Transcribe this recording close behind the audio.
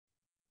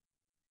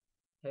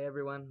Hey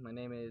everyone, my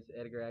name is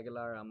Edgar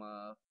Aguilar. I'm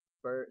a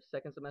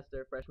second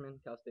semester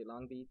freshman, Cal State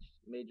Long Beach,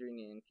 majoring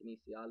in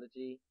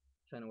kinesiology,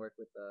 trying to work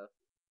with the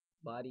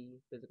body,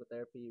 physical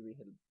therapy,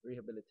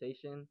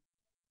 rehabilitation.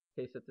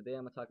 Okay, so today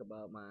I'm gonna talk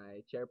about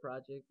my chair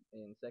project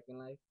in Second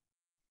Life.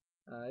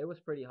 It was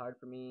pretty hard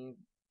for me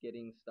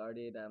getting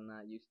started. I'm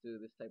not used to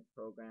this type of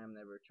program,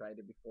 never tried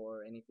it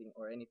before,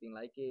 anything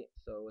like it.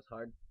 So it was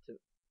hard to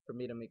for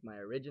me to make my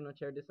original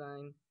chair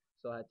design.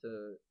 So I had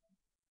to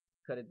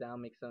cut it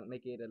down, make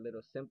it a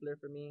little simpler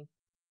for me.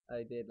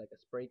 I did like a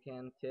spray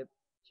can tip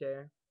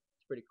chair.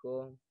 It's pretty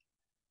cool.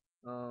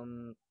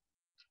 Um,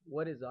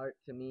 what is art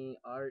to me?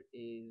 Art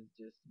is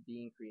just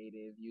being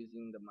creative,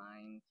 using the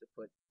mind to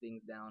put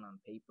things down on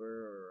paper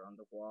or on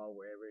the wall,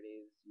 wherever it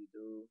is you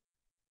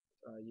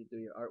do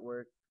your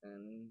artwork,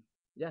 and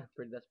yeah,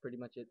 that's pretty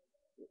much it.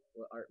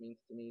 What art means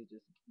to me is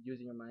just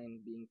using your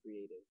mind, being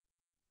creative.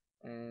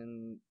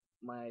 And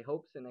my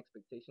hopes and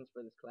expectations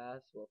for this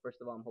class, well, first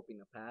of all, I'm hoping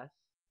to pass,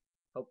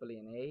 hopefully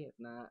an A. If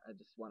not, I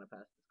just want to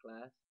pass this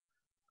class.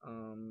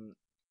 Um,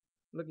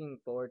 Looking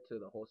forward to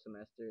the whole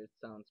semester. It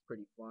sounds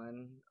pretty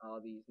fun. All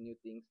these new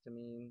things to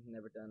me.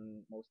 Never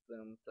done most of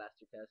them.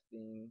 Plaster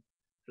casting,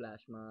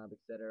 flash mob,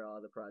 etc.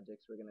 All the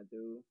projects we're gonna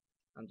do.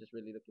 I'm just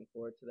really looking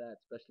forward to that,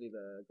 especially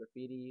the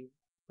graffiti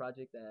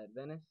project at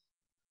Venice.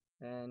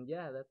 And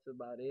yeah, that's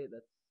about it.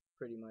 That's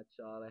pretty much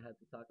all I had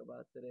to talk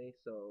about today.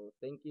 So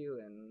thank you,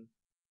 and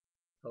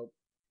hope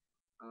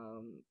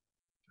um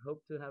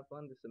hope to have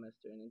fun this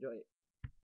semester and enjoy it.